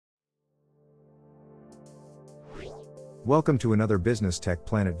Welcome to another Business Tech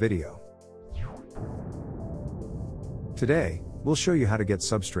Planet video. Today, we'll show you how to get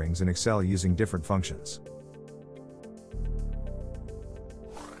substrings in Excel using different functions.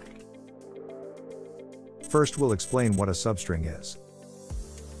 First, we'll explain what a substring is.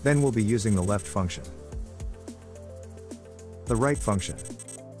 Then we'll be using the left function, the right function,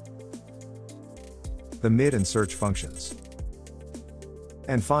 the mid and search functions.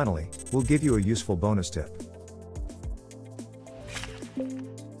 And finally, we'll give you a useful bonus tip.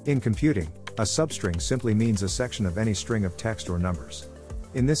 In computing, a substring simply means a section of any string of text or numbers.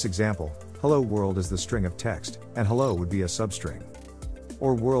 In this example, hello world is the string of text, and hello would be a substring.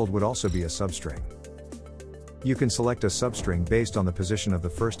 Or world would also be a substring. You can select a substring based on the position of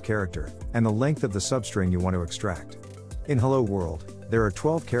the first character, and the length of the substring you want to extract. In hello world, there are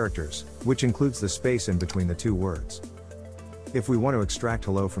 12 characters, which includes the space in between the two words. If we want to extract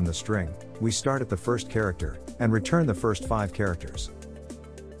hello from the string, we start at the first character, and return the first 5 characters.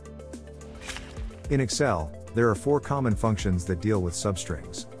 In Excel, there are 4 common functions that deal with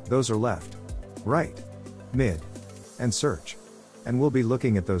substrings. Those are left, right, mid, and search. And we'll be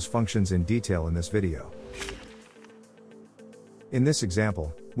looking at those functions in detail in this video. In this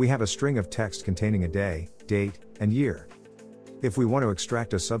example, we have a string of text containing a day, date, and year. If we want to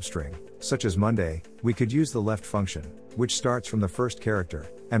extract a substring, such as Monday, we could use the left function, which starts from the first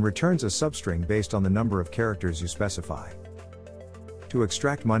character, and returns a substring based on the number of characters you specify. To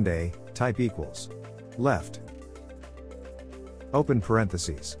extract Monday, type equals left, open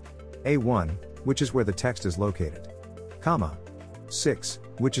parentheses, A1, which is where the text is located, comma, 6,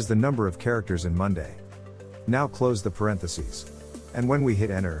 which is the number of characters in Monday. Now close the parentheses. And when we hit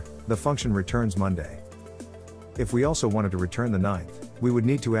enter, the function returns Monday. If we also wanted to return the 9th, we would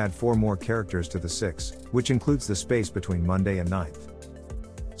need to add 4 more characters to the 6, which includes the space between Monday and 9th.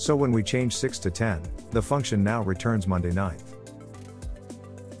 So when we change 6 to 10, the function now returns Monday 9th.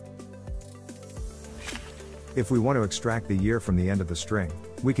 If we want to extract the year from the end of the string,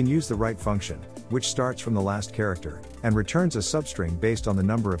 we can use the right function, which starts from the last character, and returns a substring based on the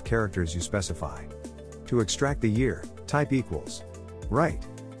number of characters you specify. To extract the year, type equals right,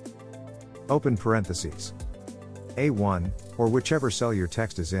 open parentheses, A1, or whichever cell your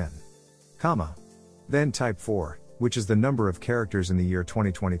text is in, comma, then type 4, which is the number of characters in the year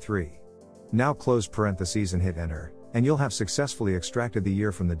 2023. Now close parentheses and hit enter, and you'll have successfully extracted the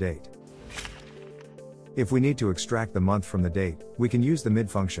year from the date. If we need to extract the month from the date, we can use the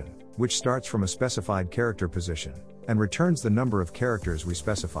mid function, which starts from a specified character position, and returns the number of characters we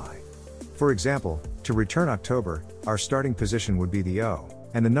specify. For example, to return October, our starting position would be the O,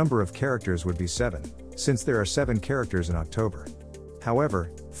 and the number of characters would be 7, since there are 7 characters in October. However,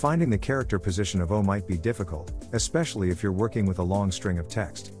 finding the character position of O might be difficult, especially if you're working with a long string of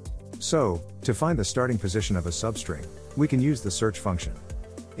text. So, to find the starting position of a substring, we can use the search function.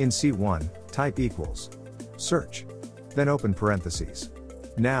 In C1, type equals search, then open parentheses.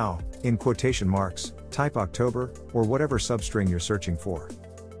 Now, in quotation marks, type October, or whatever substring you're searching for.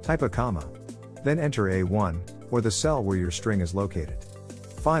 Type a comma. Then enter A1, or the cell where your string is located.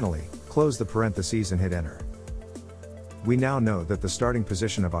 Finally, close the parentheses and hit enter. We now know that the starting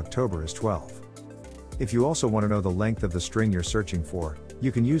position of October is 12. If you also want to know the length of the string you're searching for,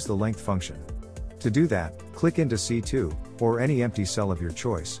 you can use the length function. To do that, click into C2, or any empty cell of your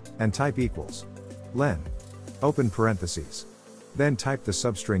choice, and type equals len, open parentheses. Then type the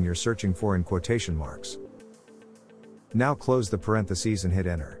substring you're searching for in quotation marks. Now close the parentheses and hit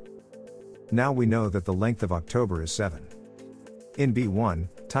enter. Now we know that the length of October is 7. In B1,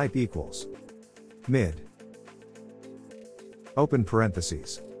 type equals mid, open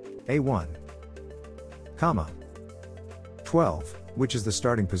parentheses, A1, comma, 12, which is the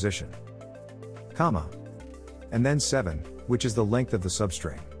starting position, comma, and then 7, which is the length of the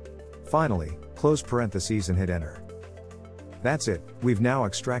substring. Finally, close parentheses and hit enter. That's it, we've now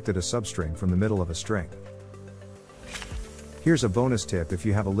extracted a substring from the middle of a string. Here's a bonus tip if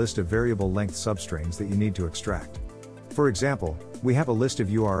you have a list of variable length substrings that you need to extract. For example, we have a list of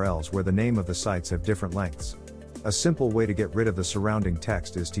URLs where the name of the sites have different lengths. A simple way to get rid of the surrounding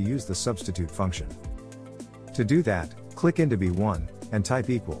text is to use the substitute function. To do that, click into B1, and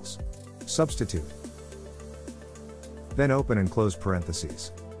type equals substitute. Then open and close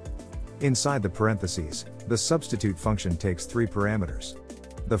parentheses. Inside the parentheses, the substitute function takes 3 parameters.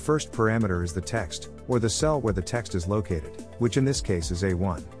 The first parameter is the text, or the cell where the text is located, which in this case is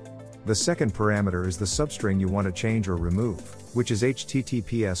A1. The second parameter is the substring you want to change or remove, which is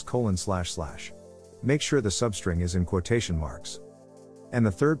https://. Make sure the substring is in quotation marks. And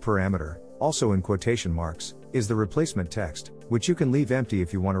the third parameter, also in quotation marks, is the replacement text, which you can leave empty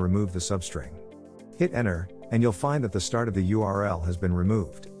if you want to remove the substring. Hit enter, and you'll find that the start of the URL has been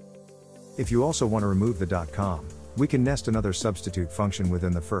removed. If you also want to remove the .com, we can nest another substitute function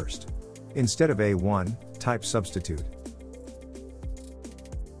within the first. Instead of A1, type substitute.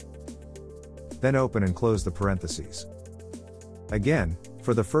 Then open and close the parentheses. Again,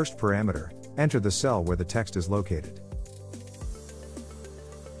 for the first parameter, enter the cell where the text is located.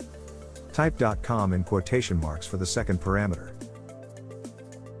 Type .com in quotation marks for the second parameter.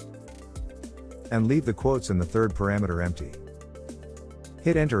 And leave the quotes in the third parameter empty.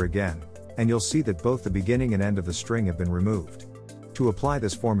 Hit enter again, and you'll see that both the beginning and end of the string have been removed. To apply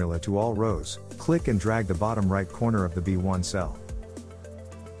this formula to all rows, click and drag the bottom right corner of the B1 cell.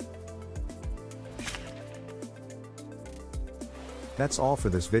 That's all for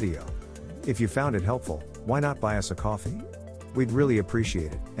this video. If you found it helpful, why not buy us a coffee? We'd really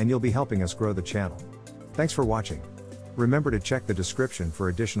appreciate it, and you'll be helping us grow the channel. Thanks for watching. Remember to check the description for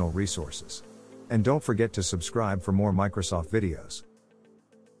additional resources. And don't forget to subscribe for more Microsoft videos.